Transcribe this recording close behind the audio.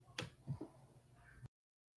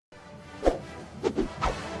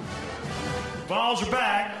Vols are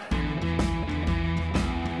back.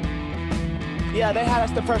 Yeah, they had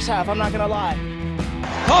us the first half, I'm not going to lie.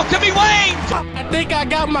 Oh, could be Wayne! I think I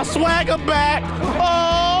got my swagger back.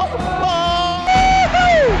 Oh!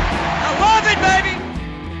 I love it, baby!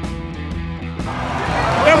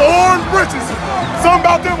 Them orange britches. Something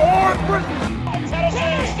about them orange britches.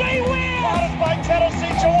 Tennessee wins! By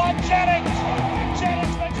Tennessee, Jawan Jennings.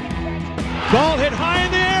 Jennings makes the catch. Ball hit high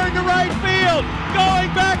in the air into right field.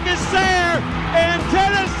 Going back to Sayre. And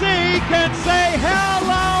Tennessee can say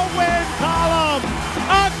hello, win column.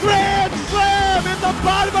 A grand slam in the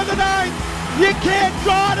bottom of the ninth. You can't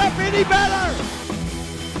draw it up any better.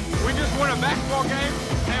 We just won a basketball game,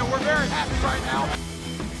 and we're very happy right now.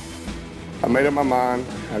 I made up my mind.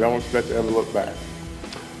 I don't expect to ever look back.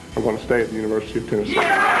 I'm going to stay at the University of Tennessee.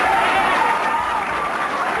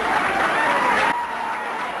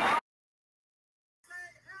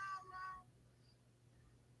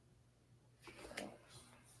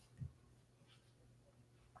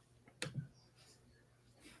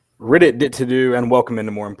 Reddit did to do, and welcome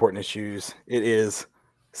into More Important Issues. It is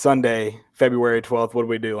Sunday, February 12th. What do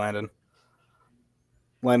we do, Landon?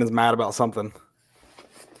 Landon's mad about something.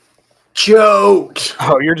 Jokes.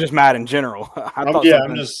 Oh, you're just mad in general.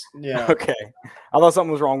 I'm just. Okay. I thought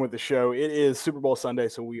something was wrong with the show. It is Super Bowl Sunday,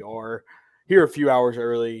 so we are here a few hours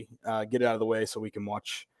early. Get it out of the way so we can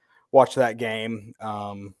watch that game.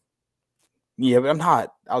 Yeah, but I'm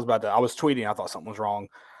not. I was tweeting. I thought something was wrong.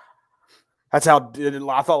 That's how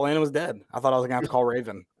I thought Landon was dead. I thought I was going to have to call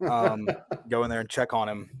Raven, go in there and check on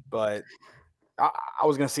him. But I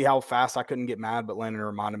was going to see how fast I couldn't get mad, but Landon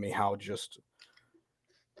reminded me how just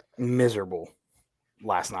miserable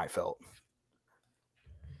last night felt.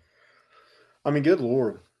 I mean, good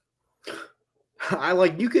Lord.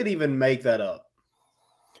 You could even make that up.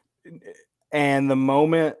 And the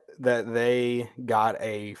moment that they got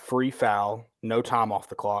a free foul, no time off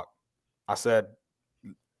the clock, I said,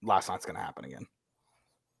 last night's going to happen again.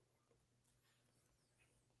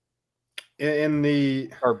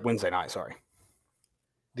 Or Wednesday night, sorry.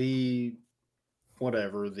 The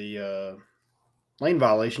lane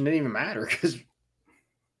violation didn't even matter because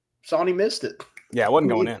Sonny missed it. Yeah, it wasn't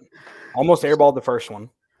going in. Almost airballed the first one.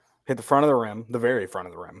 Hit the front of the rim, the very front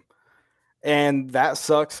of the rim. And that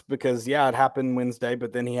sucks because, yeah, it happened Wednesday,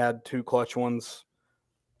 but then he had two clutch ones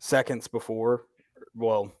seconds before.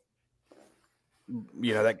 Well,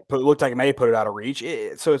 that looked like it may have put it out of reach.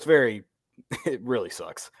 So it really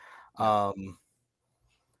sucks. And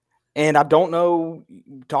I don't know,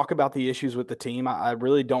 talk about the issues with the team. I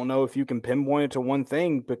really don't know if you can pinpoint it to one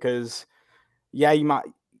thing because, yeah,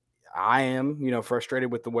 I am,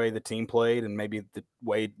 frustrated with the way the team played and maybe the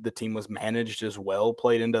way the team was managed as well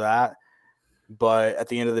played into that. But at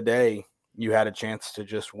the end of the day, you had a chance to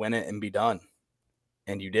just win it and be done.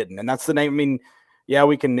 And you didn't. And that's the name. I mean, yeah,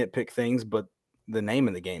 we can nitpick things, but the name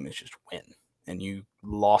of the game is just win. And you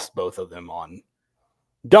lost both of them on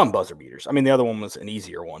dumb buzzer beaters. I mean, the other one was an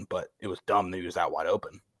easier one, but it was dumb that he was out wide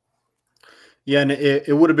open. Yeah, and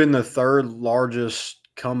it would have been the third largest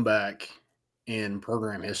comeback in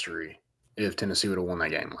program history if Tennessee would have won that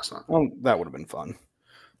game last night. Well, that would have been fun.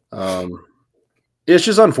 It's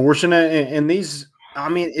just unfortunate. And these, I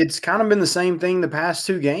mean, it's kind of been the same thing the past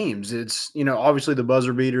two games. It's, obviously the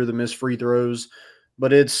buzzer beater, the missed free throws,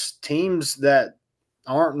 but it's teams that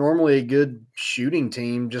aren't normally a good shooting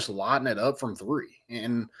team just lighting it up from three.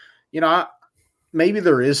 And, maybe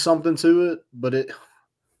there is something to it, but it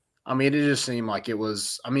just seemed like it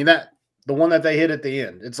was, the one that they hit at the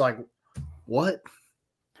end, it's like, what?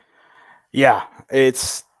 Yeah,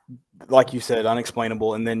 it's like you said,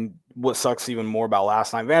 unexplainable. And then what sucks even more about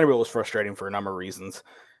last night, Vanderbilt was frustrating for a number of reasons.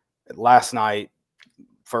 Last night,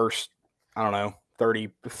 first,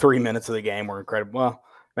 33 minutes of the game were incredible. Well,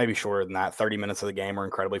 maybe shorter than that. 30 minutes of the game were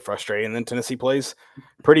incredibly frustrating. And then Tennessee plays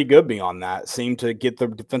pretty good beyond that. Seemed to get the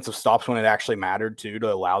defensive stops when it actually mattered too,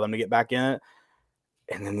 to allow them to get back in it.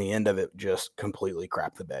 And then the end of it just completely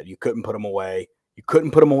crapped the bed. You couldn't put them away. You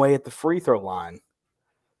couldn't put them away at the free throw line.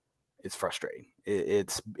 It's frustrating.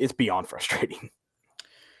 It's beyond frustrating.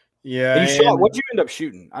 Yeah. What'd you end up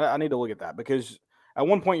shooting? I need to look at that because at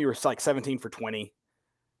one point you were like 17 for 20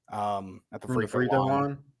 at the free throw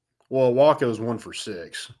line. Well, Walker was 1 for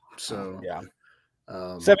 6. So yeah.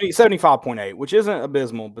 75.8, which isn't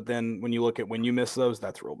abysmal, but then when you look at when you miss those,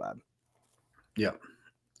 that's real bad. Yep.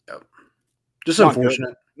 Just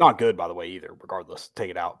unfortunate. Not good, by the way, either, regardless.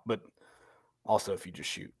 Take it out. But also, if you just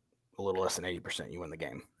shoot a little less than 80%, you win the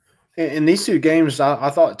game. In these two games, I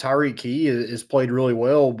thought Tyreek Key has played really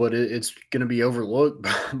well, but it's going to be overlooked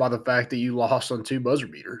by the fact that you lost on two buzzer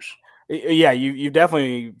beaters. Yeah, you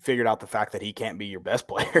definitely figured out the fact that he can't be your best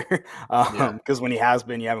player because when he has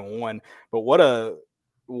been, you haven't won. But what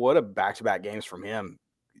a back-to-back games from him.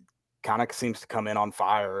 Kind of seems to come in on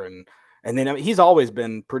fire, and then I mean, he's always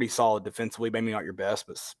been pretty solid defensively. Maybe not your best,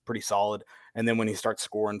 but pretty solid. And then when he starts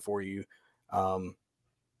scoring for you,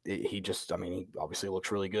 he obviously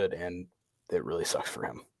looks really good, and it really sucks for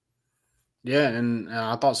him. Yeah, and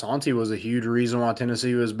I thought Santi was a huge reason why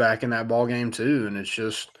Tennessee was back in that ball game too. And it's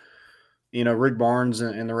just, Rick Barnes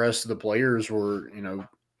and the rest of the players were,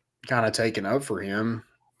 kind of taken up for him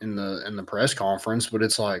in the press conference. But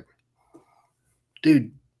it's like,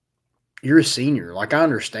 dude, you're a senior. Like, I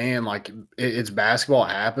understand, like, it's basketball, it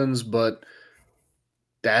happens, but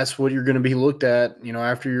that's what you're going to be looked at,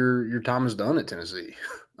 after your time is done at Tennessee.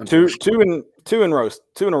 Two in a row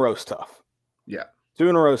is tough. Yeah. 2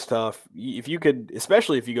 in a row is tough. If you could,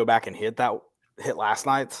 especially if you go back and hit last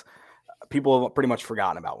night's, people have pretty much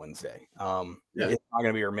forgotten about Wednesday. It's not going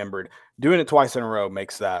to be remembered. Doing it twice in a row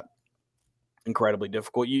makes that incredibly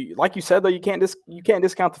difficult. Like you said, though, you can't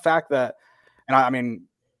discount the fact that, and I mean,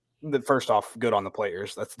 first off, good on the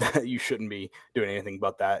players. You shouldn't be doing anything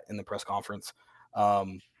but that in the press conference. But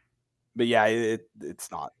yeah, it's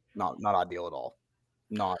not ideal at all.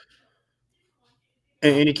 Not.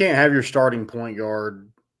 And you can't have your starting point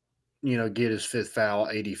guard, get his 5th foul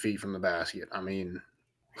 80 feet from the basket. I mean,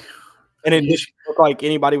 and it didn't look like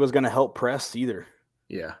anybody was going to help press either.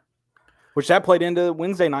 Yeah. Which that played into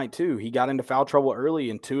Wednesday night too. He got into foul trouble early,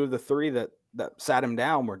 and 2 of the 3 that sat him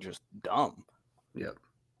down were just dumb. Yep.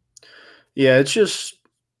 Yeah, it's just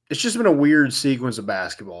been a weird sequence of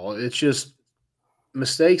basketball. It's just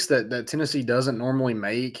mistakes that Tennessee doesn't normally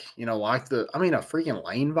make, like a freaking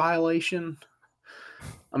lane violation.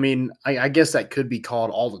 I mean, I guess that could be called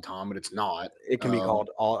all the time, but it's not. It can be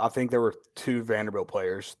called all. I think there were 2 Vanderbilt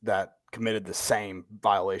players that committed the same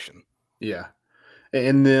violation. Yeah.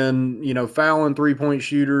 And then, fouling 3-point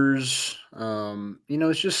shooters,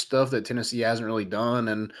 it's just stuff that Tennessee hasn't really done.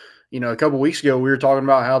 And, a couple of weeks ago, we were talking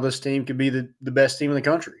about how this team could be the best team in the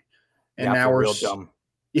country. And now we're real dumb.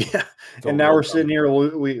 Yeah. And now we're sitting here,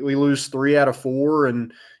 we lose 3 out of 4.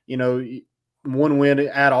 And, one win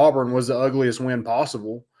at Auburn was the ugliest win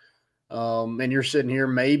possible. And you're sitting here,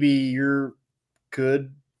 maybe you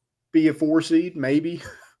could be a 4 seed, maybe.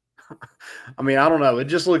 I mean, I don't know.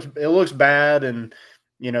 It looks bad. And,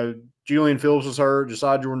 Julian Phillips was hurt.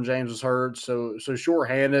 Josiah Jordan-James was hurt. So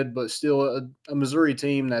shorthanded, but still a Missouri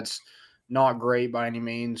team that's not great by any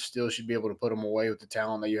means. Still should be able to put them away with the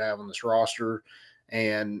talent that you have on this roster.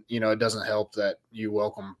 And, it doesn't help that you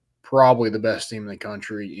welcome probably the best team in the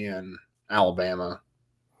country in Alabama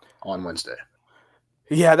on Wednesday.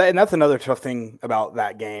 Yeah, and that's another tough thing about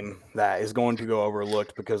that game that is going to go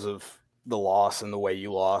overlooked because of the loss and the way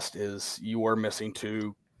you lost is you were missing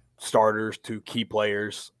 2 starters, 2 key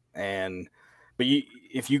players. But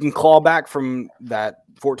if you can claw back from that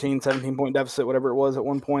 14, 17-point deficit, whatever it was at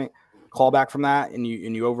one point, claw back from that and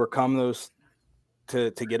you overcome those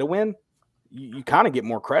to get a win, you kind of get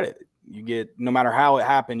more credit. You get, no matter how it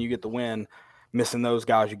happened, you get the win. Missing those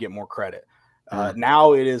guys, you get more credit.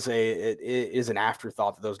 Now it is an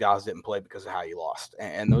afterthought that those guys didn't play because of how you lost.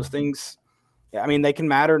 And those things, I mean, they can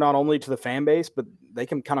matter not only to the fan base, but they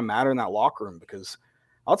can kind of matter in that locker room because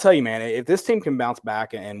I'll tell you, man, if this team can bounce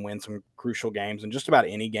back and win some crucial games, and just about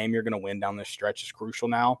any game you're going to win down this stretch is crucial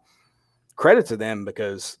now, credit to them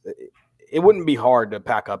because it wouldn't be hard to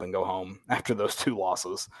pack up and go home after those 2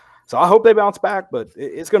 losses. So I hope they bounce back, but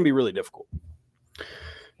it's going to be really difficult.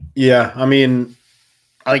 Yeah, I mean,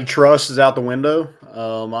 I think trust is out the window.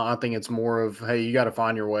 I think it's more of, hey, you got to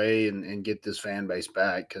find your way and get this fan base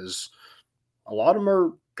back because a lot of them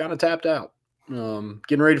are kind of tapped out.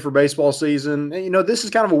 Getting ready for baseball season. And, this is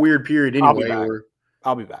kind of a weird period anyway.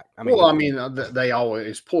 I'll be back. They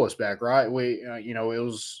always pull us back, right?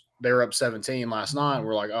 They were up 17 last night. And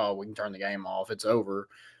we're like, oh, we can turn the game off. It's over.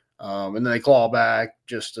 And then they claw back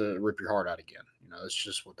just to rip your heart out again. It's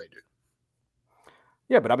just what they do.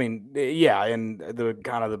 Yeah, but I mean, yeah, and the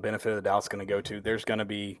kind of the benefit of the doubt is going to go to there's going to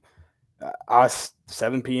be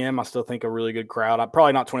 7 p.m. I still think a really good crowd.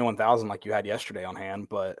 Probably not 21,000 like you had yesterday on hand,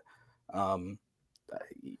 but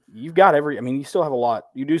you've got you still have a lot.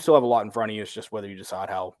 You do still have a lot in front of you. It's just whether you decide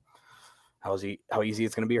how easy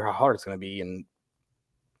it's going to be or how hard it's going to be, and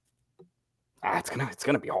it's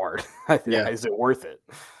gonna be hard. Yeah. Is it worth it?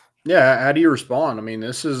 Yeah. How do you respond? I mean,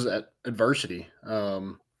 this is adversity.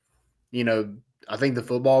 I think the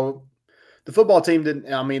football team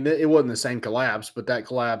didn't. I mean, it wasn't the same collapse, but that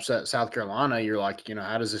collapse at South Carolina, you're like,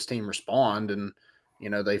 how does this team respond? And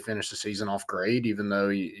they finished the season off great, even though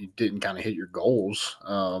you didn't kind of hit your goals.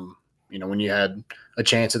 when you had a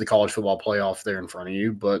chance at the college football playoff there in front of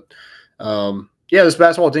you. But, this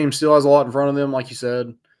basketball team still has a lot in front of them, like you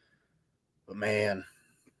said. But, man,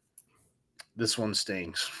 this one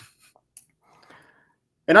stings.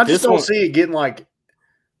 And I just don't see it getting like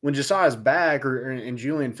when Josiah's back and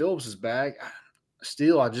Julian Phillips is back.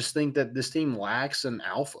 Still, I just think that this team lacks an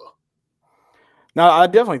alpha. No, I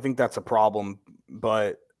definitely think that's a problem,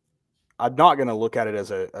 but I'm not going to look at it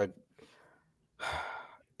as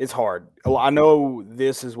it's hard. I know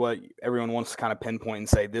this is what everyone wants to kind of pinpoint and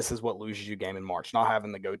say this is what loses you game in March, not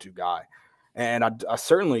having the go-to guy. And I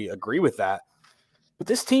certainly agree with that. But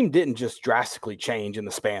this team didn't just drastically change in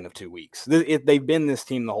the span of 2 weeks. They've been this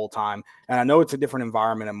team the whole time. And I know it's a different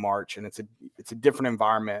environment in March, and it's a different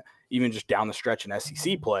environment even just down the stretch in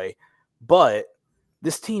SEC play. But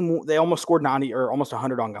this team, they almost scored 90 or almost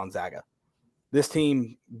 100 on Gonzaga. This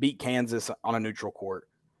team beat Kansas on a neutral court.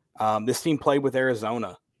 This team played with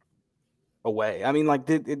Arizona away. I mean, like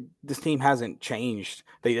this team hasn't changed.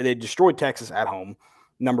 They destroyed Texas at home,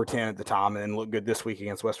 number 10 at the time, and then looked good this week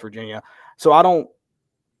against West Virginia. So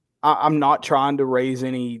I'm not trying to raise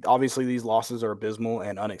any. Obviously, these losses are abysmal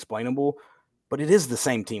and unexplainable, but it is the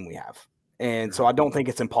same team we have. And so I don't think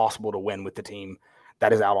it's impossible to win with the team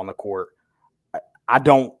that is out on the court. I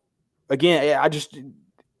do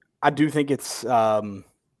think it's,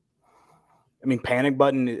 panic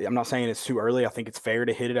button. I'm not saying it's too early. I think it's fair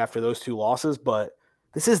to hit it after those 2 losses, but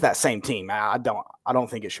this is that same team. I don't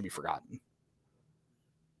think it should be forgotten.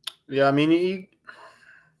 Yeah, I mean,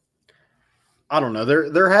 I don't know.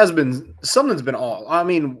 There has been something's been off. I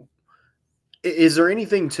mean, is there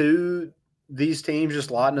anything to these teams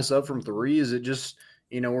just lighting us up from 3? Is it just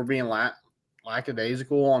we're being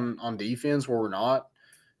lackadaisical on defense where we're not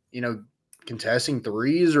contesting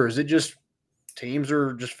threes, or is it just teams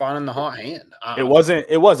are just finding the hot hand? It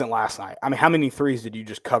wasn't last night. I mean, how many threes did you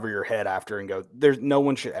just cover your head after and go? There's no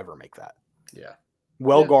one should ever make that. Yeah,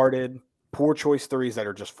 well guarded, poor choice threes that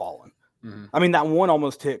are just falling. Mm-hmm. I mean, that one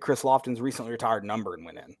almost hit Chris Lofton's recently retired number and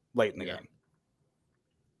went in late in the game.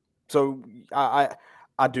 So I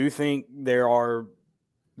do think they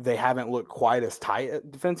haven't looked quite as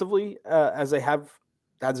tight defensively as they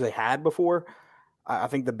had before. I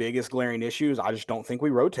think the biggest glaring issue is I just don't think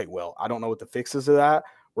we rotate well. I don't know what the fix is to that.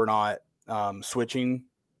 We're not switching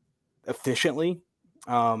efficiently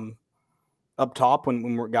up top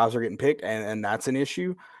when guys are getting picked, and that's an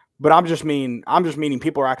issue. But I'm just meaning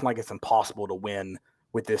people are acting like it's impossible to win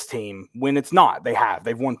with this team when it's not.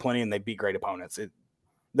 They've won plenty and they beat great opponents.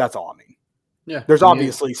 That's all I mean. Yeah, there's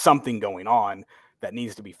obviously something going on that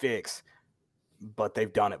needs to be fixed, but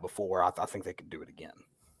they've done it before. I think they could do it again.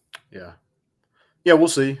 Yeah, we'll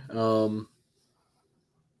see.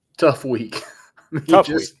 Tough week. Week.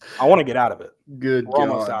 I want to get out of it. Good. We're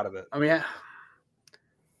almost out of it. I mean,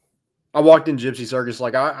 I walked in Gypsy Circus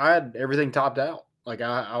like I had everything topped out. Like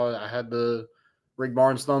I had the Rick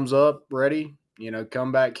Barnes thumbs up ready,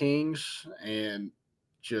 comeback kings, and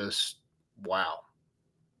just wow.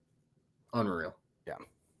 Unreal. Yeah.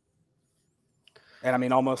 And I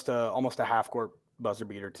mean, almost a half court buzzer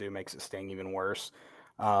beater too makes it sting even worse.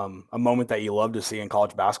 A moment that you love to see in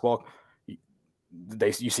college basketball.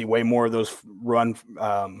 You see way more of those running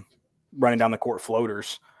down the court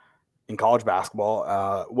floaters in college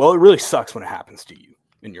basketball. Well, it really sucks when it happens to you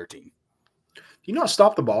and your team. Do you not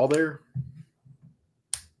stop the ball there?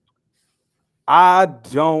 I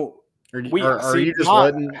don't. Are you just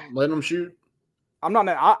letting them shoot? I'm not.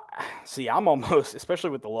 I'm almost,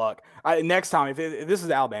 especially with the luck. Next time, if this is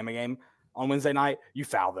the Alabama game on Wednesday night, you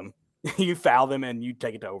foul them. You foul them and you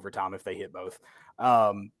take it to overtime if they hit both.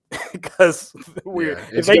 Because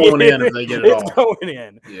it's going in if they get it all. It's going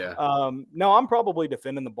in. Yeah. No, I'm probably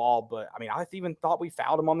defending the ball, but I mean, I even thought we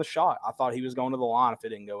fouled him on the shot. I thought he was going to the line if it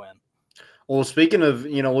didn't go in. Well, speaking of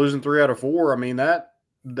losing 3 out of 4, I mean that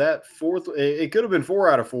fourth it could have been 4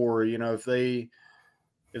 out of 4. If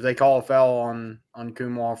they call a foul on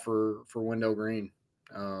Kumar for Wendell Green,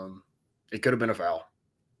 it could have been a foul.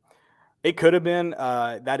 It could have been.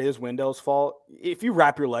 That is Wendell's fault. If you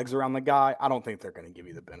wrap your legs around the guy, I don't think they're going to give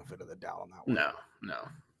you the benefit of the doubt on that one. No.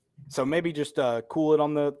 So maybe just cool it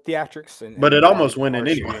on the theatrics. But it almost went in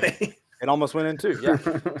anyway. It almost went in too. Yeah.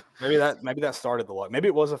 maybe that started the luck. Maybe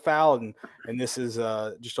it was a foul, and this is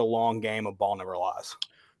just a long game of ball never lies.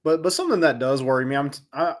 But something that does worry me,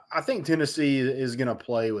 I think Tennessee is going to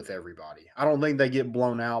play with everybody. I don't think they get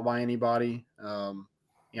blown out by anybody.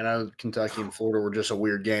 Kentucky and Florida were just a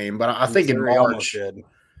weird game, but I think in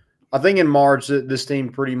March, this team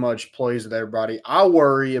pretty much plays with everybody. I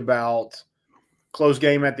worry about close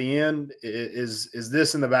game at the end. Is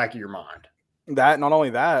this in the back of your mind? That not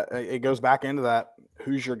only that, it goes back into that.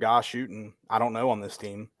 who's your guy shooting? I don't know on this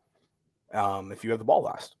team. If you have the ball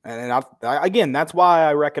last, and again, that's why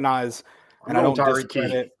I recognize, and I don't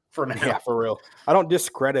discredit for now. Yeah, for real. I don't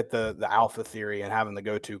discredit the alpha theory and having the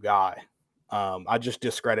go-to guy. I just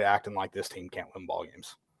discredit acting like this team can't win ball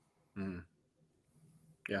games.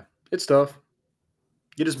 Yeah, it's tough.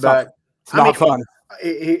 Get us back. It's not fun.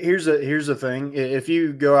 Here's the thing: if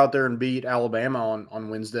you go out there and beat Alabama on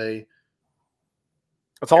Wednesday,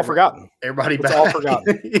 it's all forgotten. Everybody it's back. all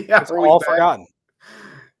forgotten. Yeah, it's all forgotten.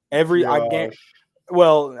 Gosh.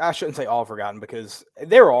 Well, I shouldn't say all forgotten because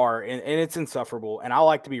there are, and it's insufferable. And I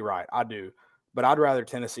like to be right. I do. But I'd rather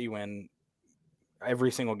Tennessee win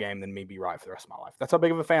every single game than me be right for the rest of my life. That's how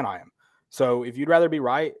big of a fan I am. So if you'd rather be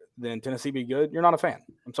right than Tennessee be good, you're not a fan.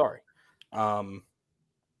 I'm sorry.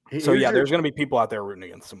 There's going to be people out there rooting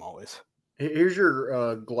against them always. Here's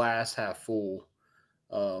your glass half full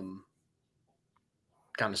kind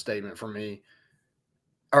of statement from me.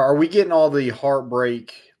 Are we getting all the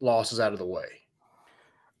heartbreak losses out of the way?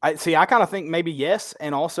 I kind of think maybe yes,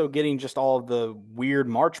 and also getting just all of the weird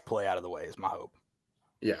March play out of the way is my hope.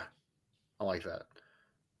 Yeah, I like that.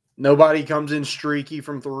 Nobody comes in streaky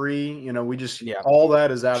from three. We just all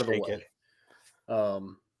that is out of the way.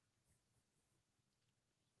 Damn.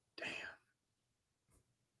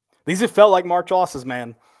 These have felt like March losses,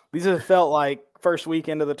 man. These have felt like first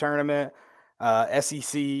weekend of the tournament,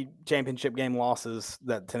 SEC championship game losses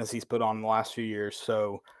that Tennessee's put on in the last few years.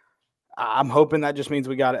 So I'm hoping that just means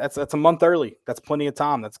we got it. That's a month early. That's plenty of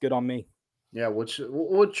time. That's good on me. Yeah. What's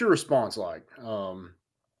your response like?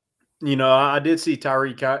 I did see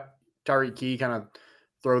Tyreek Key kind of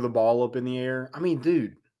throw the ball up in the air. I mean,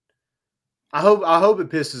 dude, I hope it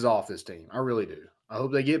pisses off this team. I really do. I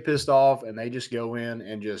hope they get pissed off and they just go in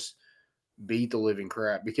and just beat the living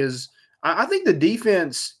crap, because I think the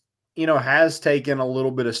defense, has taken a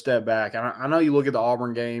little bit of step back. And I know you look at the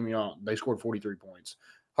Auburn game, they scored 43 points.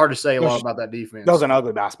 Hard to say a lot about that defense. That was an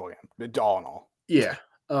ugly basketball game, all in all. Yeah.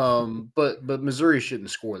 But Missouri shouldn't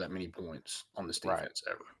score that many points on this defense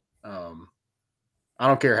ever. I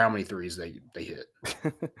don't care how many threes they hit.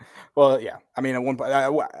 Well, yeah. I mean, at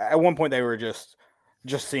one point they were just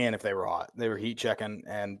seeing if they were hot. They were heat checking,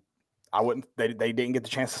 and they didn't get the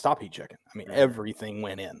chance to stop heat checking. I mean, everything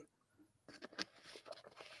went in.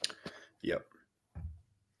 Yep.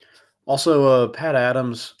 Also, Pat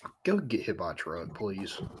Adams, go get hit by a truck,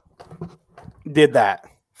 please. Did that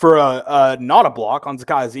for not a block on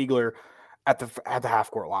Zakai Ziegler at the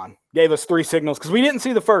half court line. Gave us 3 signals because we didn't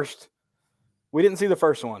see the first. We didn't see the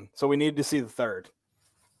first one, so we needed to see the third.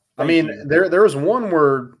 There was one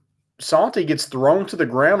where Santi gets thrown to the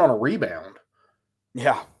ground on a rebound.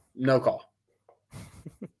 Yeah. No call.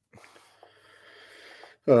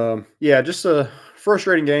 Just a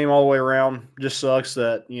frustrating game all the way around. Just sucks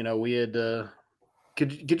that, we had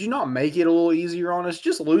could you not make it a little easier on us?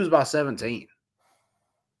 Just lose by 17.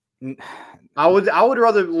 I would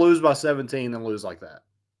rather lose by 17 than lose like that.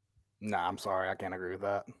 Nah, I'm sorry. I can't agree with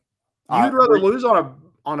that. You'd rather lose on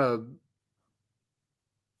a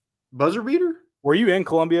buzzer beater? Were you in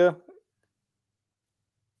Columbia?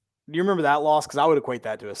 Do you remember that loss? Because I would equate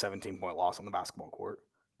that to a 17-point loss on the basketball court.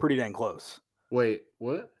 Pretty dang close. Wait,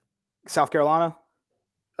 what? South Carolina?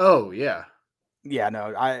 Oh, yeah. Yeah,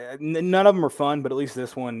 no. None of them are fun, but at least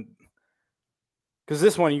this one, because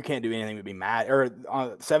this one you can't do anything but be mad. Or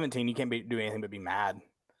on 17, you can't do anything but be mad.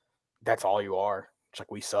 That's all you are. It's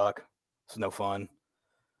like, we suck. It's no fun.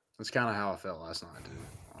 That's kind of how I felt last night, dude,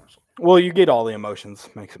 honestly. Well, you get all the emotions.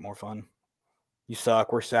 Makes it more fun. You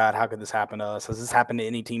suck. We're sad. How could this happen to us? Has this happened to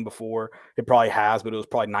any team before? It probably has, but it was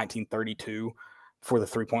probably 1932 before the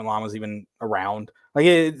 3-point line was even around. Like,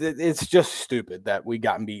 it's just stupid that we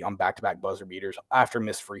got beat on back-to-back buzzer beaters after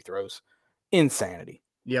missed free throws. Insanity.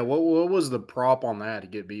 Yeah, what was the prop on that to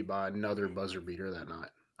get beat by another buzzer beater that night?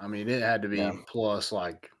 I mean, it had to be plus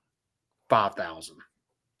like 5,000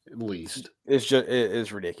 at least. It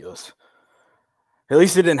is ridiculous. At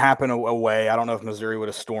least it didn't happen away. I don't know if Missouri would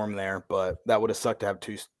have stormed there, but that would have sucked to have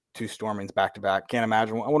two stormings back to back. Can't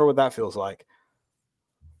imagine. I wonder what that feels like.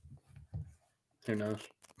 Who knows?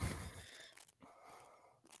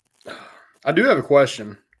 I do have a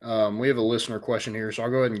question. We have a listener question here, so I'll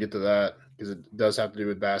go ahead and get to that because it does have to do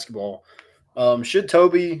with basketball. Should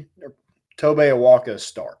Tobe Awaka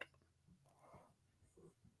start?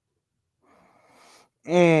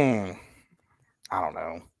 I don't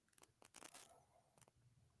know.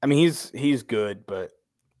 I mean, he's good, but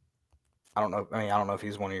I don't know. I don't know if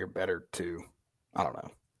he's one of your better two. I don't know.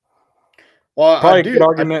 Well, probably a good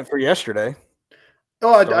argument for yesterday.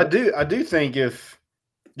 Oh, I do think if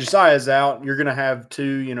Josiah's out, you're going to have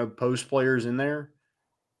two, post players in there.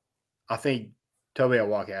 I think Tobe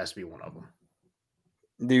Awaka has to be one of them.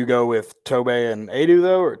 Do you go with Tobe and Adu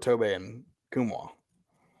though, or Tobe and Kumwa?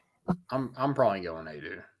 I'm probably going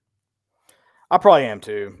Adu. I probably am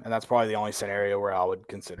too, and that's probably the only scenario where I would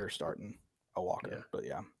consider starting Awaka. Yeah. But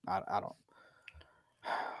yeah, I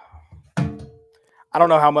don't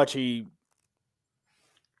know how much I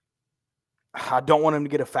don't want him to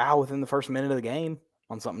get a foul within the first minute of the game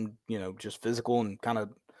on something, just physical and kind of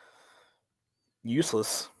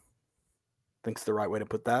useless. I think's the right way to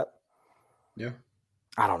put that. Yeah.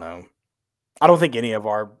 I don't know. I don't think any of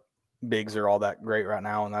our bigs are all that great right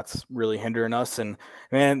now, and that's really hindering us. And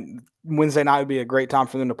man, Wednesday night would be a great time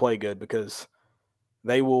for them to play good because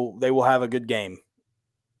they will have a good game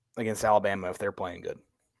against Alabama if they're playing good.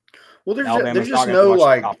 Well, there's just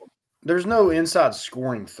no there's no inside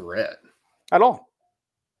scoring threat at all.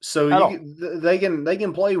 So they can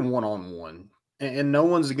play 1-on-1, and no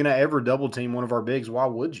one's going to ever double team one of our bigs. Why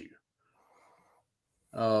would you?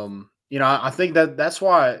 I think that's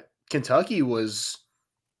why Kentucky was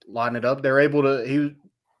lining it up. They're able to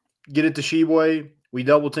get it to Sheboy. We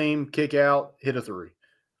double team, kick out, hit a three.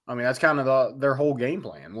 I mean, that's kind of their whole game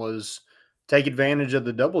plan was take advantage of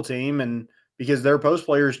the double team, and because their post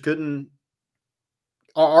players couldn't,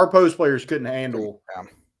 our post players couldn't handle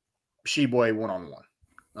Sheboy 1-on-1.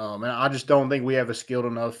 And I just don't think we have a skilled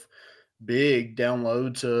enough big down low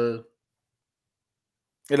to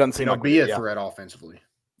it doesn't seem like be a threat offensively.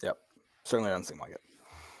 Yep. Certainly doesn't seem like it.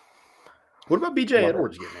 What about BJ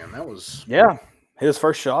Edwards getting in? That was his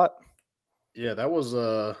first shot. Yeah, that was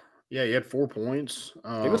he had 4 points.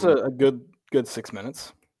 It was a good 6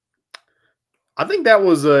 minutes. I think that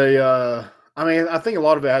was I think a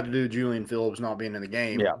lot of it had to do with Julian Phillips not being in the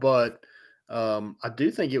game. Yeah. But I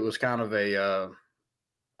do think it was kind of a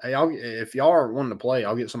hey, if y'all are wanting to play,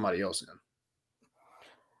 I'll get somebody else in.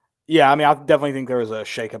 Yeah, I mean, I definitely think there was a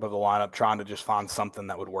shakeup of the lineup trying to just find something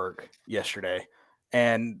that would work yesterday.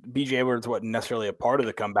 And BJ Edwards wasn't necessarily a part of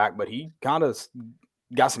the comeback, but he kind of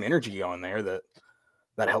got some energy going there that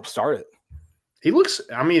helped start it. He looks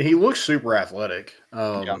super athletic.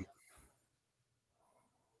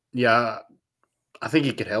 Yeah, I think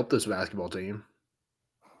he could help this basketball team.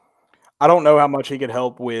 I don't know how much he could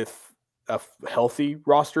help with a healthy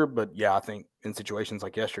roster, but yeah, I think in situations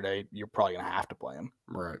like yesterday, you're probably going to have to play him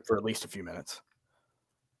for at least a few minutes.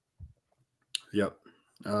 Yep.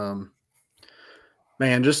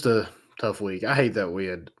 Man, just a tough week. I hate that we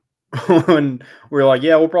had when we were like,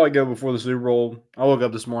 yeah, we'll probably go before the Super Bowl. I woke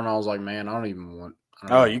up this morning, I was like, man, I don't even want.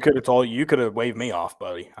 You could have waved me off,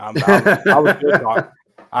 buddy. I was good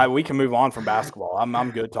talking. We can move on from basketball.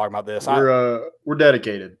 I'm good talking about this. We're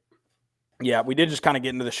dedicated. Yeah, we did just kind of get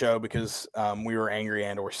into the show because we were angry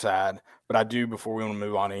and or sad. But I do, before we want to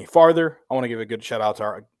move on any farther, I want to give a good shout out to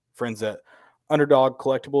our friends at Underdog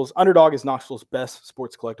Collectibles. Underdog is Knoxville's best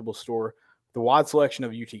sports collectibles store. The wide selection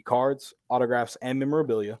of UT cards, autographs, and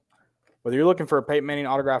memorabilia. Whether you're looking for a Peyton Manning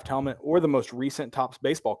autographed helmet or the most recent Topps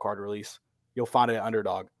baseball card release, you'll find it at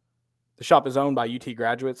Underdog. The shop is owned by UT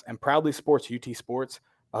graduates and proudly supports UT sports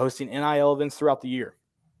by hosting NIL events throughout the year.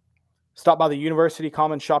 Stop by the University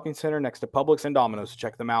Commons Shopping Center next to Publix and Domino's to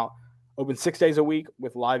check them out. Open 6 days a week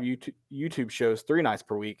with live YouTube shows 3 nights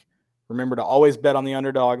per week. Remember to always bet on the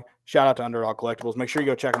Underdog. Shout out to Underdog Collectibles. Make sure you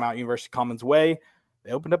go check them out, University Commons Way.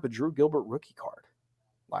 They opened up a Drew Gilbert rookie card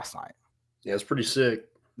last night. Yeah, it's pretty sick.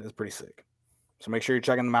 It's pretty sick. So make sure you're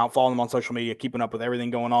checking them out, following them on social media, keeping up with everything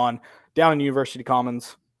going on down in University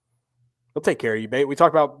Commons. They'll take care of you. We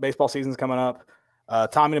talked about baseball seasons coming up.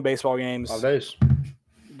 Timing of baseball games. 5 days.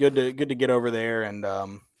 Good to get over there and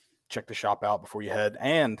check the shop out before you head.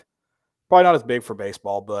 And probably not as big for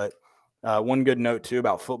baseball, but one good note too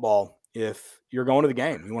about football: if you're going to the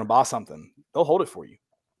game, you want to buy something, they'll hold it for you.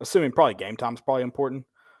 Assuming probably game time is probably important.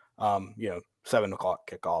 7 o'clock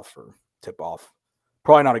kickoff or tip off.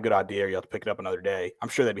 Probably not a good idea. You have to pick it up another day. I'm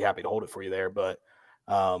sure they'd be happy to hold it for you there, but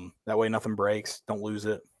that way nothing breaks. Don't lose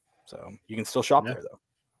it. So you can still shop there though.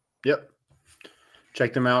 Yep.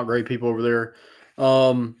 Check them out. Great people over there.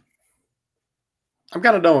 I'm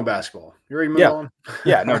kind of done with basketball. You ready to move on?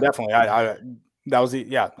 Yeah, no, definitely. That was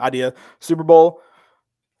the idea. Super Bowl.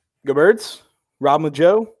 Go Birds. Riding with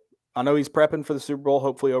Joe. I know he's prepping for the Super Bowl,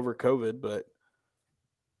 hopefully over COVID, but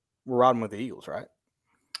we're riding with the Eagles, right?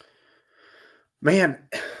 Man,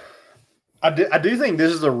 I do think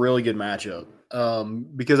this is a really good matchup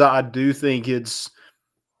because I do think it's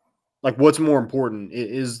like what's more important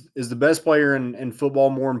is the best player in football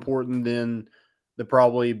more important than the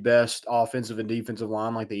probably best offensive and defensive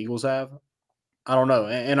line like the Eagles have? I don't know.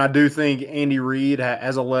 And I do think Andy Reid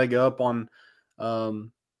has a leg up on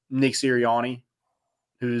Nick Sirianni,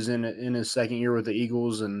 who's in his second year with the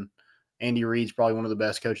Eagles. And Andy Reid's probably one of the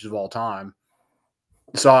best coaches of all time.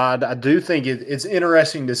 So I do think it's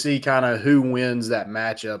interesting to see kind of who wins that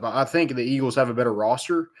matchup. I think the Eagles have a better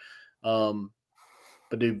roster,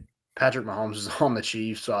 but dude, Patrick Mahomes is on the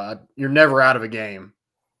Chiefs, so you're never out of a game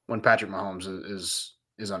when Patrick Mahomes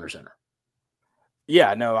is under center.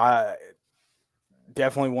 Yeah, no, I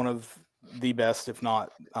definitely one of the best, if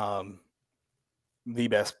not the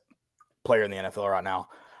best player in the NFL right now.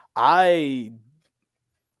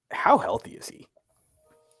 How healthy is he?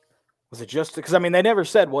 Was it just because, I mean, they never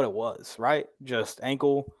said what it was, right? Just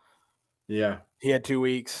ankle. Yeah. He had 2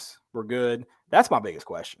 weeks. We're good. That's my biggest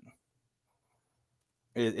question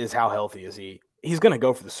is how healthy is he? He's going to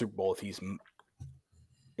go for the Super Bowl if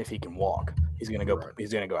he can walk. He's going to go. Right.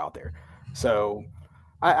 He's going to go out there. So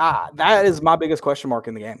that is my biggest question mark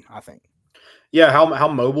in the game, I think. Yeah, how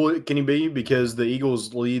mobile can he be? Because the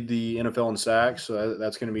Eagles lead the NFL in sacks, so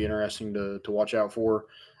that's going to be interesting to watch out for.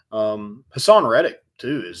 Hassan Reddick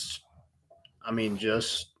too is, I mean, he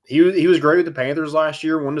was great with the Panthers last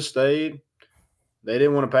year. Wanted to stay, they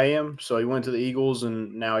didn't want to pay him, so he went to the Eagles,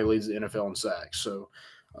 and now he leads the NFL in sacks. So,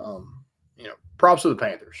 props to the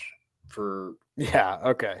Panthers for. Yeah.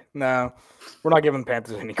 Okay. No, we're not giving the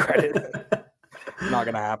Panthers any credit. Not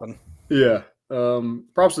going to happen. Yeah.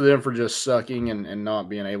 Props to them for just sucking and not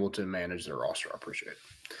being able to manage their roster. I appreciate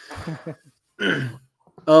it.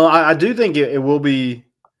 I do think it will be.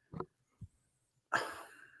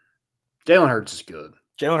 Jalen Hurts is good.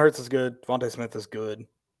 Jalen Hurts is good. Devontae Smith is good.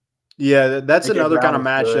 Yeah, that's another Brown kind of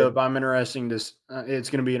matchup good. I'm interesting to. It's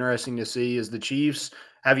going to be interesting to see is the Chiefs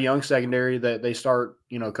have a young secondary that they start,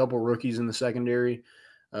 a couple rookies in the secondary.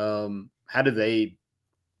 How do they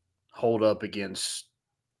hold up against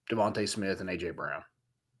Devontae Smith and A.J. Brown?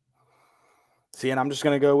 See, and I'm just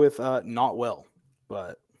going to go with not well,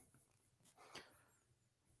 but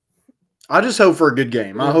I just hope for a good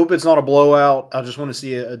game. I hope it's not a blowout. I just want to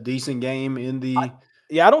see a decent game in the.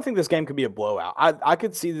 I don't think this game could be a blowout. I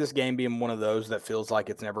could see this game being one of those that feels like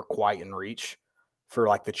it's never quite in reach for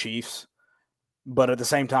like the Chiefs. But at the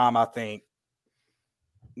same time, I think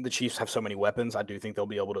the Chiefs have so many weapons. I do think they'll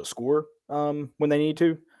be able to score when they need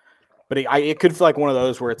to. But it could feel like one of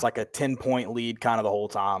those where it's like a 10-point lead kind of the whole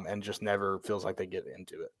time and just never feels like they get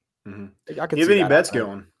into it. Mm-hmm. I could you have any bets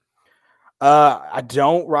going? I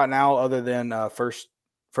don't right now, other than first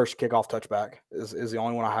kickoff touchback is the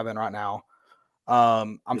only one I have in right now.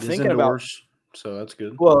 I'm thinking about, so that's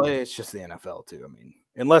good. Well, it's just the NFL too. I mean,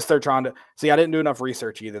 unless they're trying to see, I didn't do enough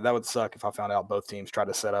research either. That would suck if I found out both teams try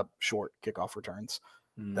to set up short kickoff returns.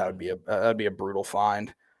 That'd be a brutal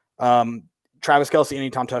find. Travis Kelce,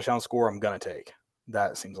 anytime touchdown score, I'm gonna take.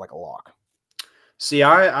 That seems like a lock. See,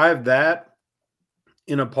 I have that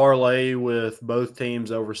in a parlay with both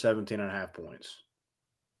teams over 17.5 points.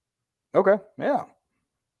 Okay, yeah,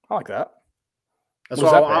 I like that. That's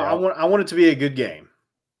why I want it to be a good game.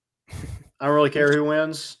 I don't really care who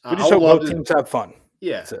wins. We just hope both teams have fun.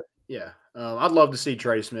 Yeah, yeah. I'd love to see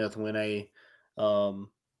Trey Smith win a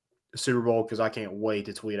Super Bowl because I can't wait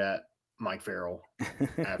to tweet at Mike Farrell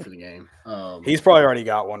after the game. He's probably already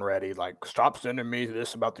got one ready. Like, stop sending me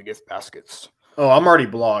this about the gift baskets. Oh, I'm already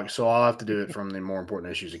blocked, so I'll have to do it from the More Important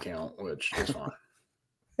Issues account, which is fine.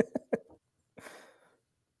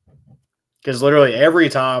 Because literally every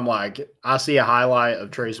time, like, I see a highlight of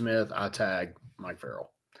Trey Smith, I tag Mike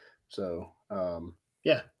Farrell. So,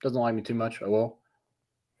 yeah, doesn't like me too much. I will.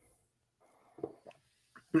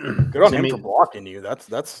 Good on him for blocking you. That's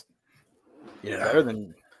better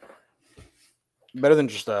than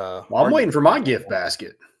just Well, I'm waiting for my gift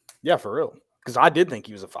basket. Yeah, for real. Because I did think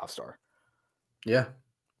he was a 5-star. Yeah.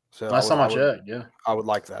 So last time I checked, yeah. I would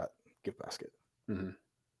like that gift basket. Mm-hmm.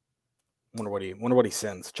 Wonder what he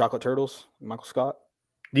sends. Chocolate Turtles, Michael Scott.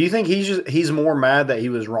 Do you think he's more mad that he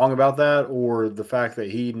was wrong about that, or the fact that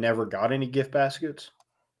he never got any gift baskets?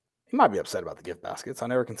 He might be upset about the gift baskets. I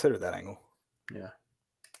never considered that angle. Yeah.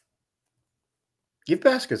 Gift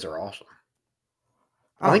baskets are awesome.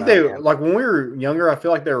 I think they like when we were younger. I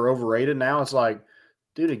feel like they were overrated. Now it's like,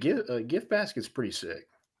 dude, a gift basket's pretty sick.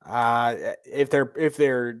 If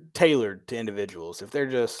they're tailored to individuals, if they're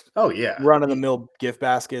just run of the mill gift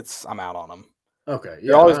baskets, I'm out on them. Okay,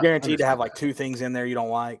 you're always guaranteed to have like 2 things in there you don't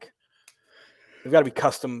like. They've got to be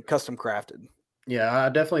custom crafted. Yeah, I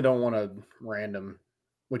definitely don't want a random.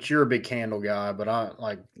 Which you're a big candle guy, but I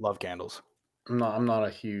like love candles. I'm not a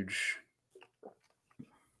huge.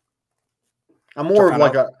 I'm more of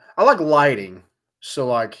like I like lighting. So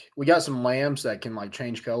like we got some lamps that can like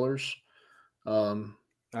change colors.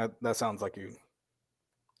 That sounds like you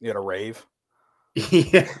had a rave.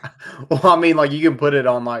 Yeah. Well, I mean, like you can put it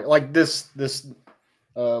on like this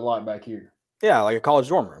light back here. Yeah, like a college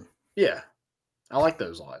dorm room. Yeah, I like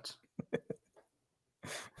those lights.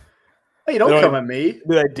 Hey, don't come at me.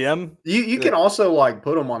 Do they dim? You can also like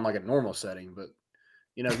put them on like a normal setting, but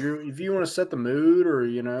if you want to set the mood or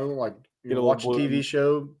like Get a watch a little TV blue.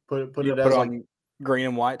 show, put You it put as on like green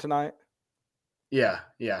and white tonight? yeah,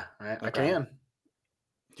 I Okay. can.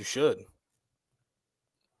 You should.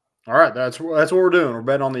 All right, that's what we're doing. We're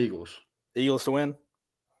betting on the Eagles. Eagles to win.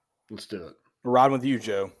 Let's do it. We're riding with you,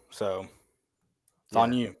 Joe. So it's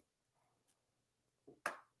on you.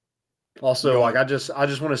 Also, Going- like I just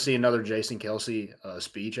want to see another Jason Kelsey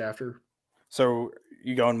speech after. So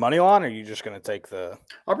you going money line, or are you just going to take the?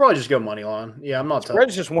 I'll probably just go money line. Yeah, I'm not.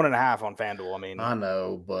 Spread's just 1.5 on FanDuel. I mean, I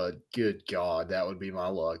know, but good God, that would be my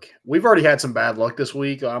luck. We've already had some bad luck this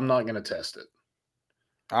week. I'm not going to test it.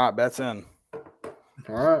 all right, bets in.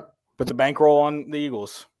 All right. Put the bankroll on the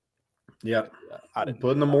Eagles. Yep. I didn't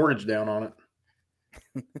Putting the mortgage down on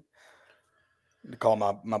it. call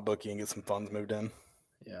my bookie and get some funds moved in.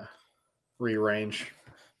 Yeah. Rearrange.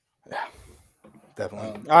 Yeah,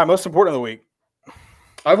 definitely. All right, most important of the week.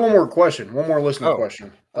 I have one more question. One more listener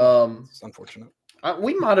question. It's unfortunate.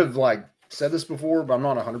 We might have said this before, but I'm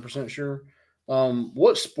not 100% sure.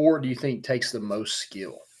 What sport do you think takes the most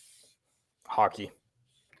skill? Hockey.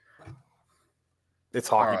 It's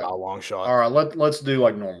hockey right. by a long shot. All right, let's do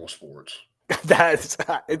like normal sports. It's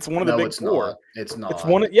one of the No, big it's four. not. It's not. It's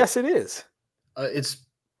one. Yes, it is. It's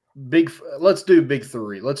big. Let's do big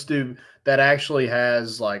three. Let's do that. Actually,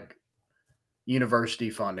 has like university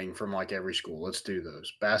funding from like every school. Let's do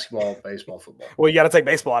those: basketball, baseball, football. Well, you got to take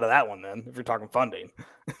baseball out of that one then, if you're talking funding.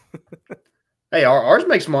 Hey, ours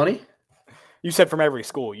makes money. You said from every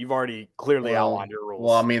school. You've already clearly outlined your rules.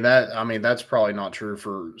 Well, I mean that's probably not true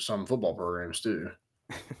for some football programs too.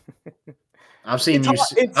 I've seen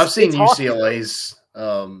UCLA's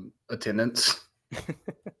attendance.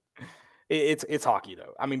 It's hockey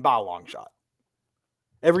though. I mean, by a long shot.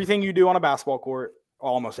 Everything you do on a basketball court,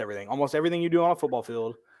 almost everything you do on a football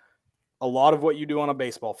field, a lot of what you do on a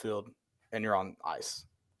baseball field, and you're on ice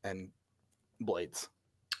and blades.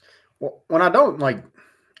 Well, when I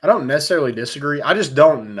don't necessarily disagree. I just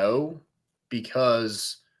don't know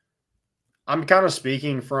because I'm kind of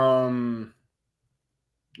speaking from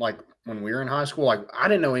like when we were in high school. Like I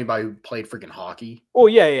didn't know anybody who played freaking hockey. Oh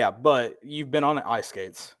yeah, but you've been on ice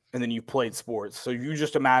skates and then you played sports. So you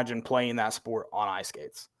just imagine playing that sport on ice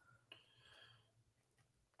skates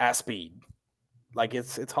at speed. Like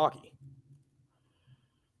it's hockey.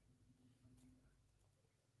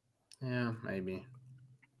 Yeah, maybe.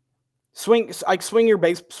 Swing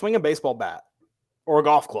a baseball bat or a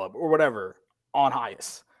golf club or whatever on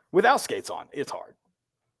ice without skates on. It's hard.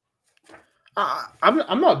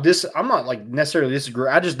 I'm not like necessarily disagree.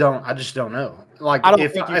 I just don't know. Like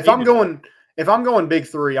if I'm going big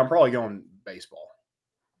three, I'm probably going baseball.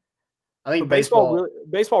 I think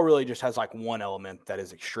baseball really just has like one element that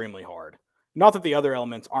is extremely hard. Not that the other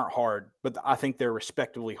elements aren't hard, but I think they're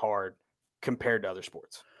respectively hard compared to other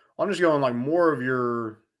sports. I'm just going like more of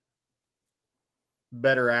your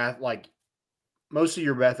better like most of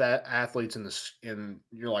your best athletes in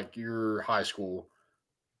your high school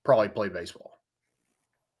probably play baseball.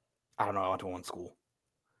 I don't know. I went to one school.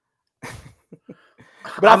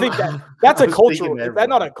 But I think that's a cultural. Is that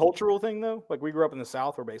not a cultural thing though? Like we grew up in the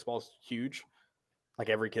South where baseball's huge. Like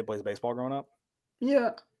every kid plays baseball growing up.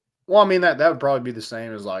 Yeah. Well, I mean that would probably be the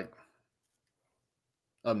same as like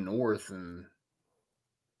up north. And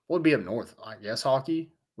what would be up north? I guess hockey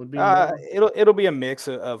would be. It'll be a mix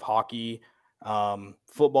of hockey.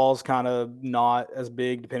 Football's kind of not as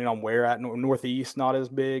big depending on where at Northeast, not as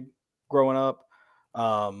big growing up.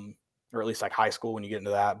 Or at least like high school when you get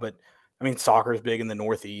into that. But I mean, soccer is big in the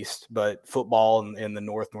Northeast, but football in the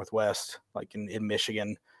Northwest, like in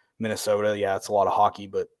Michigan, Minnesota, yeah, it's a lot of hockey,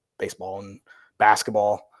 but baseball and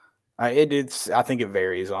basketball, I think it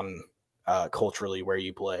varies on culturally where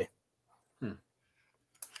you play.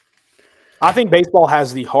 I think baseball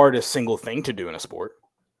has the hardest single thing to do in a sport.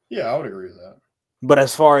 Yeah, I would agree with that. But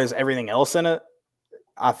as far as everything else in it,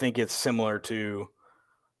 I think it's similar to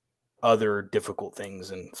other difficult things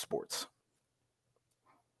in sports.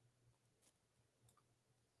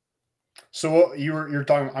 So you're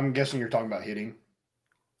talking? I'm guessing you're talking about hitting.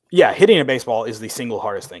 Yeah, hitting a baseball is the single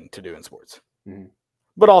hardest thing to do in sports. Mm-hmm.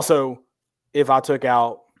 But also, if I took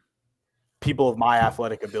out people of my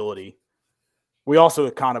athletic ability, we also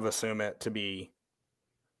kind of assume it to be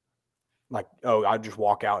like, oh, I just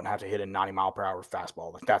walk out and have to hit a 90-mile-per-hour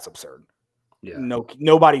fastball. Like that's absurd. Yeah.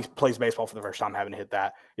 Nobody plays baseball for the first time having to hit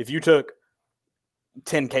that. If you took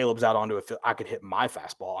 10 Caleb's out onto a field, I could hit my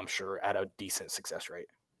fastball, I'm sure, at a decent success rate.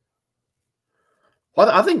 Well,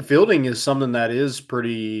 I think fielding is something that is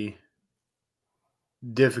pretty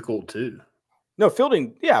difficult too. No,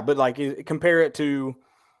 fielding, yeah, but like compare it to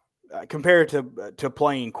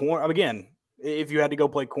playing corner. Again, if you had to go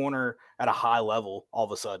play corner at a high level, all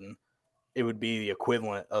of a sudden, it would be the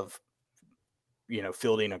equivalent of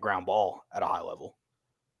fielding a ground ball at a high level.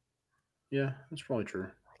 Yeah, that's probably true.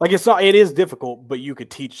 Like it is difficult, but you could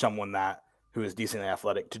teach someone that who is decently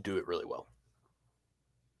athletic to do it really well.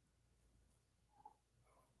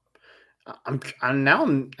 I'm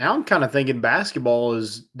kind of thinking basketball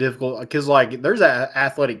is difficult because like there's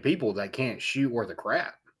athletic people that can't shoot worth a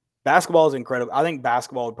crap. Basketball is incredible. I think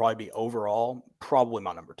basketball would probably be overall probably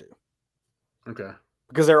my number 2. Okay.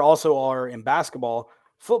 Because there also are in basketball,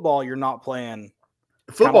 football, you're not playing.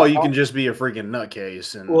 Football, you can just be a freaking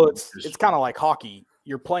nutcase. And it's kind of like hockey.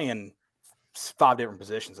 You're playing 5 different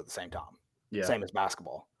positions at the same time. Yeah. Same as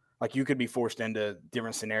basketball. Like you could be forced into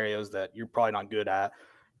different scenarios that you're probably not good at.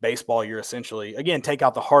 Baseball, you're essentially, again, take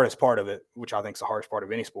out the hardest part of it, which I think is the hardest part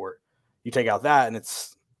of any sport. You take out that, and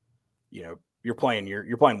it's, you're playing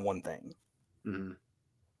one thing. Mm-hmm.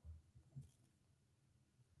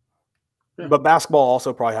 Yeah. But basketball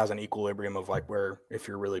also probably has an equilibrium of like where if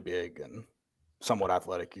you're really big and somewhat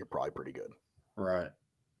athletic, you're probably pretty good. Right.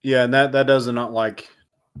 Yeah, and that doesn't not like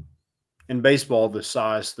in baseball, the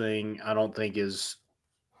size thing I don't think is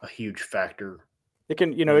a huge factor. It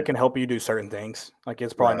can, it can help you do certain things. Like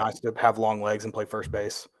it's probably nice to have long legs and play first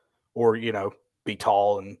base, or be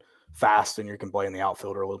tall and fast, and you can play in the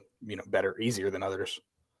outfield a little, better, easier than others.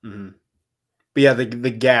 Mm-hmm. But yeah, the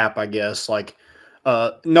gap, I guess, like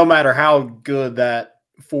no matter how good that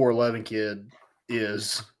 4'11" kid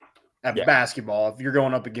is at basketball, if you're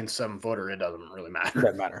going up against 7-footer, it doesn't really matter. It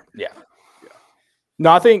doesn't matter. Yeah.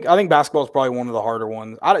 No, I think basketball is probably one of the harder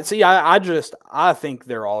ones. I think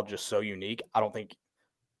they're all just so unique. I don't think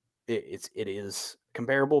it is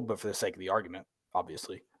comparable, but for the sake of the argument,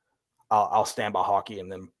 obviously, I'll stand by hockey, and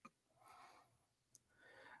then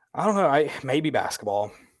I don't know. Maybe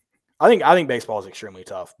basketball. I think baseball is extremely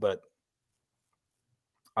tough, but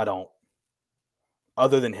I don't.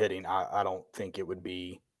 Other than hitting, I don't think it would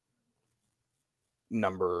be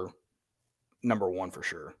number 1 for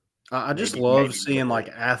sure. I just love seeing like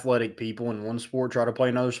athletic people in one sport try to play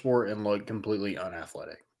another sport and look completely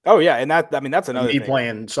unathletic. Oh yeah, and that's another thing.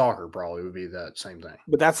 Playing soccer probably would be that same thing.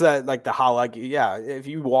 But that's that like the highlight. Yeah, if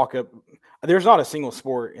you walk up, there's not a single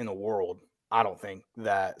sport in the world, I don't think,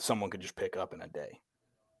 that someone could just pick up in a day.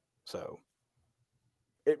 So,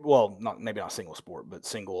 maybe not single sport, but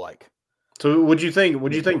single like. So would you think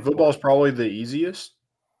football is probably the easiest?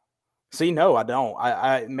 See, no, I don't.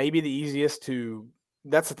 I maybe the easiest to.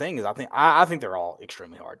 That's the thing is I think they're all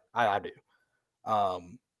extremely hard. I do.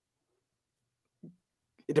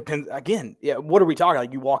 It depends. Again, yeah. What are we talking?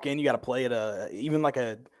 Like you walk in, you got to play at even like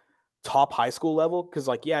a top high school level, because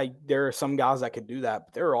like there are some guys that could do that,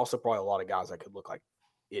 but there are also probably a lot of guys that could look like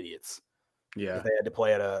idiots. Yeah, if they had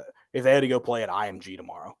to go play at IMG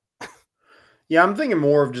tomorrow. Yeah, I'm thinking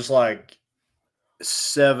more of just like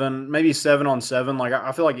 7-on-7. Like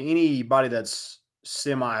I feel like anybody that's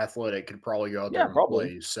semi-athletic could probably go out there and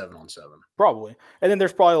play 7-on-7. Probably. And then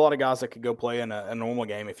there's probably a lot of guys that could go play in a normal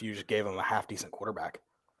game if you just gave them a half-decent quarterback.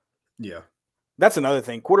 Yeah. That's another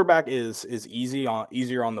thing. Quarterback is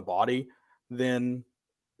easier on the body than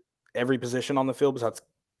every position on the field besides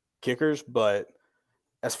kickers, but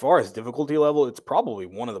as far as difficulty level, it's probably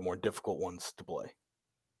one of the more difficult ones to play.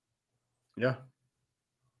 Yeah.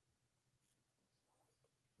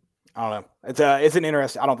 I don't know. It's an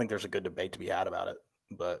interesting. I don't think there's a good debate to be had about it,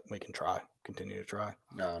 but we can continue to try.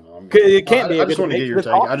 No. It can't be. I just want to get your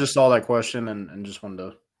take. I just saw that question and just wanted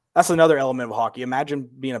to. That's another element of hockey. Imagine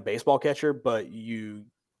being a baseball catcher, but you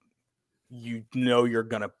you're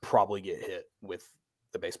gonna probably get hit with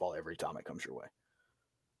the baseball every time it comes your way.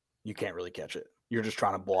 You can't really catch it. You're just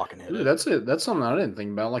trying to block and hit it. That's it. That's something I didn't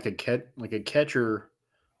think about. Like a catcher.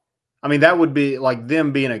 I mean, that would be like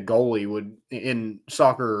them being a goalie would in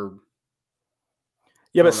soccer.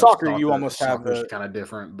 Yeah, but soccer you almost have the kind of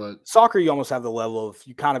different, but soccer you almost have the level of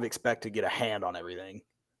you kind of expect to get a hand on everything,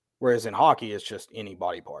 whereas in hockey it's just any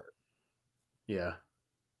body part. Yeah,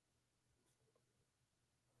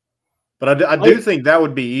 but I do think that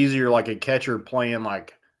would be easier. Like a catcher playing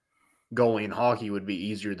like goalie in hockey would be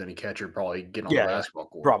easier than a catcher probably getting on the basketball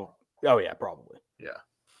court. Probably. Oh yeah, probably. Yeah.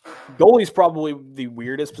 Goalie's probably the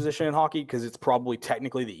weirdest position in hockey because it's probably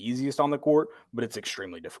technically the easiest on the court, but it's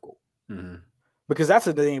extremely difficult. Mm-hmm. Because that's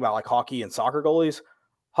the thing about like hockey and soccer goalies.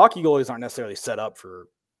 Hockey goalies aren't necessarily set up for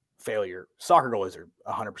failure. Soccer goalies are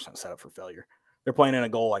 100% set up for failure. They're playing in a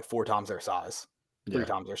goal like 4 times their size, 3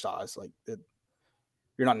 times their size. Like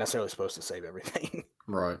you're not necessarily supposed to save everything.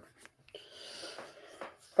 Right.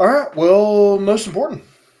 All right. Well, most important.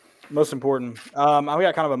 Most important. I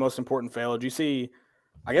got kind of a most important fail. Did you see?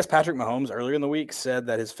 I guess Patrick Mahomes earlier in the week said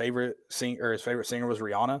that his favorite singer was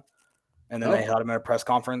Rihanna, and then they held him at a press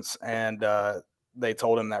conference, and they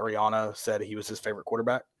told him that Rihanna said he was his favorite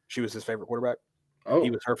quarterback. She was his favorite quarterback. Oh,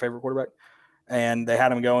 He was her favorite quarterback, and they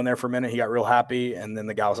had him go in there for a minute. He got real happy, and then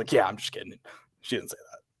the guy was like, "Yeah, I'm just kidding." She didn't say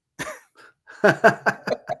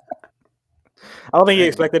that. I don't think he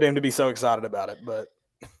expected him to be so excited about it, but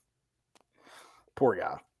poor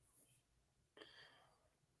guy.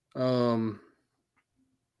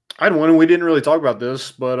 I had one, and we didn't really talk about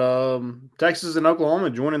this, but Texas and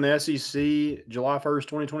Oklahoma joining the SEC July 1st,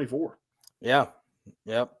 2024. Yeah.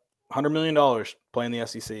 Yep. $100 million playing the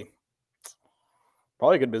SEC.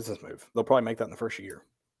 Probably a good business move. They'll probably make that in the first year.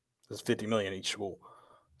 It's $50 million each school.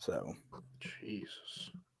 So,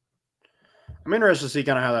 Jesus. I'm interested to see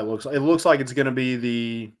kind of how that looks. It looks like it's going to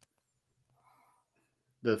be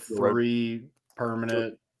the 3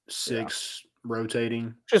 permanent, 6 rotating.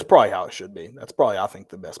 which is probably how it should be. That's probably, I think,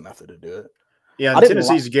 the best method to do it. Yeah, and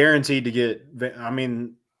Tennessee's guaranteed to get. I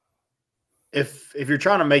mean, if you're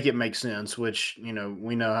trying to make it make sense, which we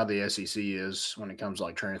know how the SEC is when it comes to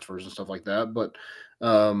like transfers and stuff like that, but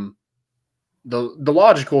the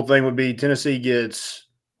logical thing would be Tennessee gets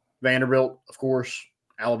Vanderbilt, of course,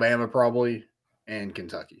 Alabama probably, and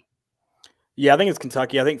Kentucky. Yeah, I think it's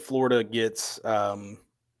Kentucky. I think Florida gets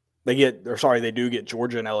they do get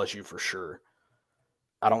Georgia and LSU for sure.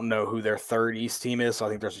 I don't know who their third East team is, so I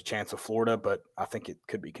think there's a chance of Florida, but I think it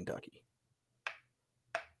could be Kentucky.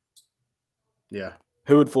 Yeah.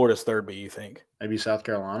 Who would Florida's third be, you think? Maybe South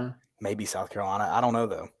Carolina? Maybe South Carolina. I don't know,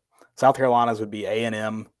 though. South Carolina's would be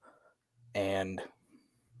A&M, and,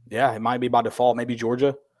 yeah, it might be by default. Maybe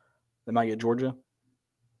Georgia. They might get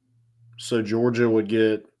So Georgia would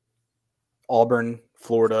get Auburn,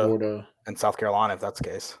 Florida, and South Carolina, if that's the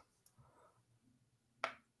case.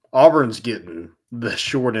 Auburn's getting the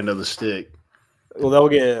short end of the stick. Well, they'll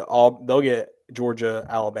get Georgia,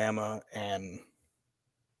 Alabama, and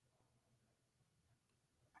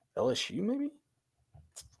LSU, maybe?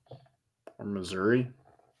 Or Missouri.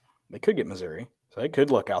 They could get Missouri, so they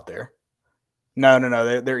could look out there.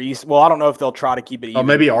 No. They're East. Well, I don't know if they'll try to keep it even. Oh,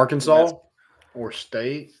 maybe Arkansas or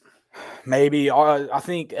State. Maybe. I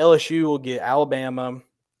think LSU will get Alabama,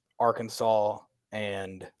 Arkansas,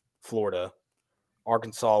 and Florida.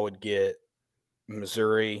 Arkansas would get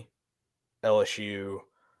Missouri, LSU,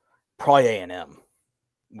 probably A&M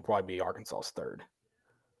will probably be Arkansas's third.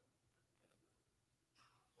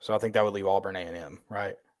 So I think that would leave Auburn, A&M,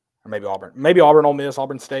 right? Or maybe Auburn, Ole Miss,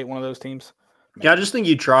 Auburn State, one of those teams. Maybe. Yeah, I just think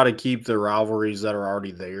you try to keep the rivalries that are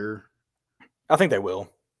already there. I think they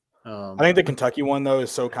will. I think the Kentucky one, though,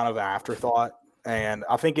 is so kind of an afterthought. And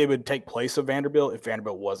I think it would take place of Vanderbilt if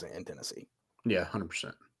Vanderbilt wasn't in Tennessee. Yeah,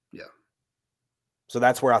 100%. Yeah. So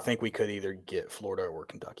that's where I think we could either get Florida or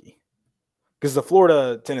Kentucky. Because the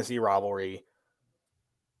Florida-Tennessee rivalry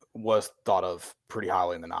was thought of pretty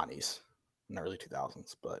highly in the 90s, in the early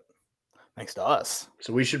 2000s. But thanks to us.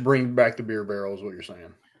 So we should bring back the beer barrel is what you're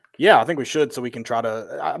saying. Yeah, I think we should, so we can try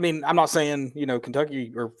to – I mean, I'm not saying,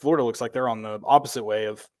 Kentucky or Florida looks like they're on the opposite way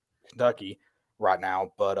of Kentucky right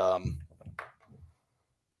now, but I'm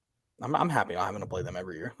happy not having to play them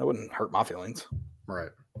every year. That wouldn't hurt my feelings.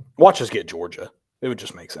 Right. Watch us get Georgia. It would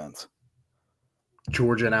just make sense.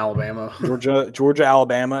 Georgia and Alabama. Georgia,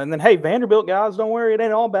 Alabama. And then, hey, Vanderbilt guys, don't worry. It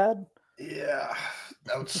ain't all bad. Yeah,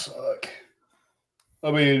 that would suck.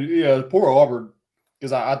 I mean, yeah, poor Auburn.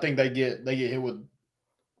 Because I think they get hit with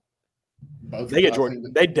both. They get Georgia.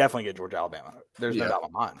 They definitely get Georgia, Alabama. There's no doubt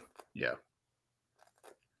in my mind. Yeah.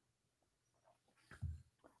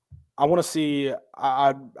 I want to see.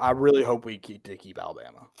 I really hope we keep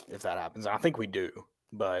Alabama if that happens. I think we do,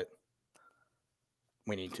 but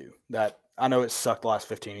we need to. That I know it sucked the last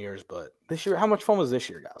 15 years, but this year, how much fun was this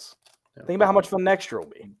year, guys? Think about how much fun next year will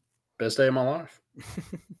be. Best day of my life.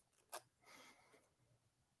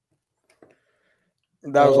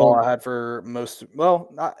 That was all I had for most.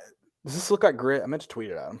 Well, does this look like grit? I meant to tweet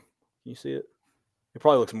it at him. Can you see it? It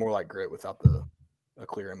probably looks more like grit without a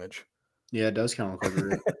clear image. Yeah, it does kind of look like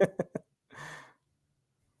grit.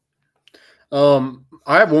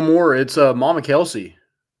 I have one more. It's Mama Kelsey.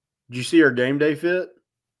 Did you see her game day fit?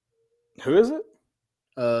 Who is it?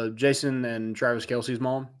 Jason and Travis Kelsey's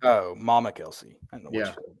mom. Oh, Mama Kelsey. I don't know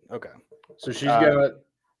yeah. Okay. So she's got.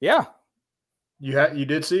 Yeah. You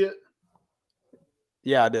did see it?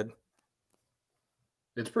 Yeah, I did.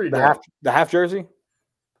 It's pretty dope. The half jersey?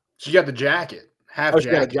 She got the jacket. She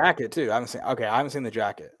got a jacket too. I haven't seen the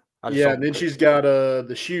jacket. Yeah, and then she's got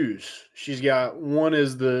the shoes. She's got one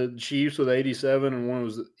is the Chiefs with 87 and one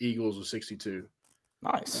was the Eagles with 62.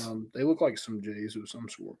 Nice. They look like some J's of some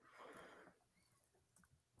sort.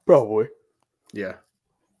 Probably. Yeah.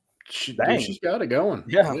 Dang. She's got it going.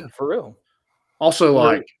 Yeah, for real. Also,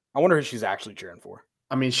 like, I wonder who she's actually cheering for.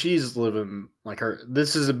 I mean, she's living like her.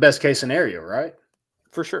 This is the best case scenario, right?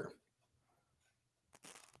 For sure.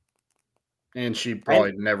 And she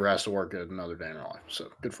probably never has to work another day in her life. So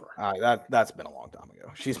good for her. That's been a long time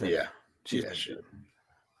ago. She's been she's been good.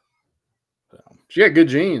 So, she had good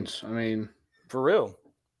genes. I mean, for real.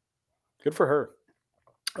 Good for her.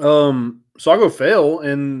 So I'll go fail,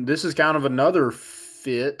 and this is kind of another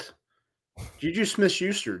fit. Juju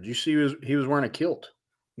Smith-Schuster. Did you see he was wearing a kilt?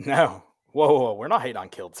 No. Whoa, we're not hating on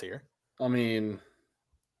kilts here. I mean,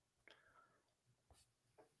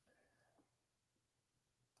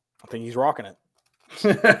 I think he's rocking it.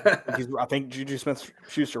 I think Juju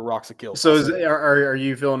Smith-Schuster rocks a kilt. So are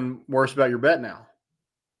you feeling worse about your bet now?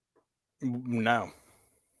 No.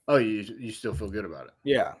 Oh, you still feel good about it?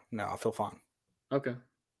 Yeah. No, I feel fine. Okay.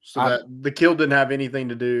 So the kilt didn't have anything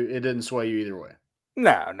to do. It didn't sway you either way.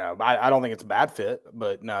 No. I don't think it's a bad fit,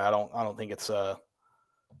 but no, I don't think it's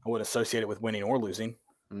I wouldn't associate it with winning or losing.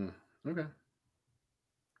 Okay.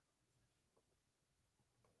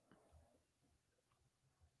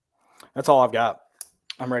 That's all I've got.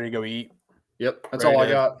 I'm ready to go eat. Yep, that's all I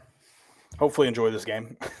got. Hopefully enjoy this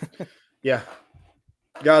game. Yeah.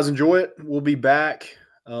 Guys, enjoy it. We'll be back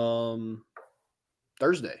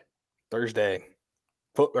Thursday.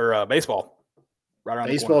 Baseball. Right around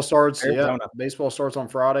baseball starts. Arizona. Yeah, baseball starts on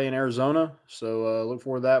Friday in Arizona. So look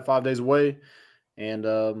forward to that. 5 days away. And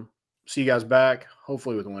see you guys back.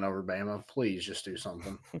 Hopefully with a win over Bama. Please just do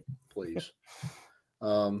something. Please.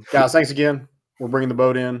 Guys, thanks again. We're bringing the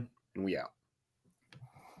boat in, and we out.